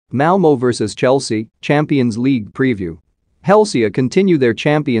Malmo vs Chelsea, Champions League preview. Chelsea continue their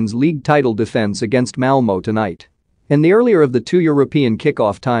Champions League title defense against Malmo tonight. In the earlier of the two European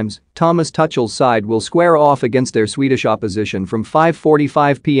kickoff times, Thomas Tuchel's side will square off against their Swedish opposition from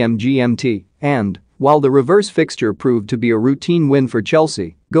 5:45 p.m. GMT and, while the reverse fixture proved to be a routine win for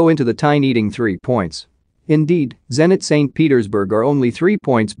Chelsea, go into the tie needing 3 points. Indeed, Zenit St. Petersburg are only 3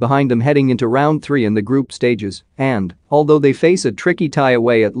 points behind them heading into round 3 in the group stages and, although they face a tricky tie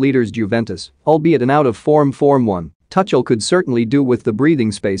away at leaders Juventus, albeit an out-of-form 1, Tuchel could certainly do with the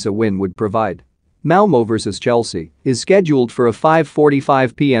breathing space a win would provide. Malmo vs Chelsea is scheduled for a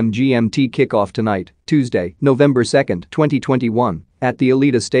 5:45 p.m. GMT kickoff tonight, Tuesday, November 2, 2021, at the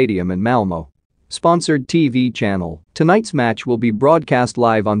Elita Stadium in Malmo. Sponsored TV channel. Tonight's match will be broadcast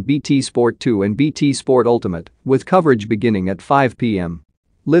live on BT Sport 2 and BT Sport Ultimate, with coverage beginning at 5 p.m.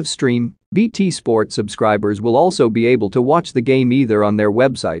 Live stream. BT Sport subscribers will also be able to watch the game either on their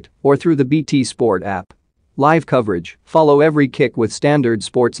website or through the BT Sport app. Live coverage. Follow every kick with Standard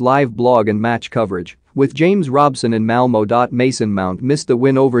Sports live blog and match coverage, with James Robson in Malmo. Mason Mount missed the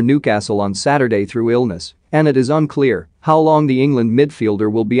win over Newcastle on Saturday through illness, and it is unclear how long the England midfielder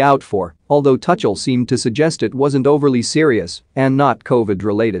will be out for, although Tuchel seemed to suggest it wasn't overly serious and not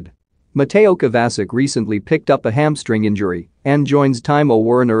COVID-related. Mateo Kovacic recently picked up a hamstring injury and joins Timo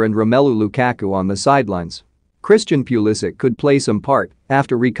Werner and Romelu Lukaku on the sidelines. Christian Pulisic could play some part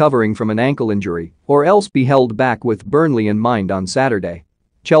after recovering from an ankle injury or else be held back with Burnley in mind on Saturday.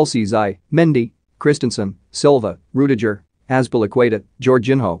 Chelsea's Mendy, Christensen, Silva, Rudiger, Azpilicueta,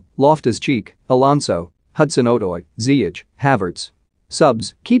 Jorginho, Loftus-Cheek, Alonso, Hudson-Odoi, Ziyech, Havertz.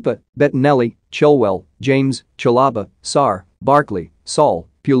 Subs: Kepa, Bettinelli, Chilwell, James, Chalobah, Sarr, Barkley, Saul,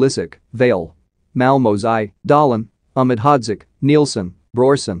 Pulisic, Vale. Malmo's Dahlen, Ahmed Hodzik, Nielsen,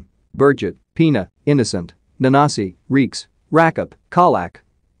 Brorson, Burgett, Pina, Innocent, Nanasi, Reeks, Rakip, Kalak.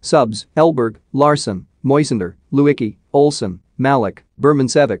 Subs: Elberg, Larsson, Moisander, Lewicki, Olsen, Malik,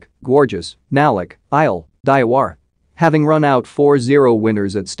 Bermancevic, Gorgeous, Nalik, Isle, Diawara. Having run out 4-0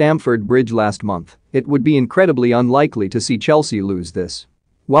 winners at Stamford Bridge last month, it would be incredibly unlikely to see Chelsea lose this.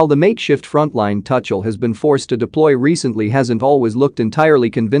 While the makeshift frontline Tuchel has been forced to deploy recently hasn't always looked entirely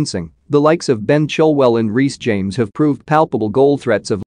convincing, the likes of Ben Chilwell and Reece James have proved palpable goal threats of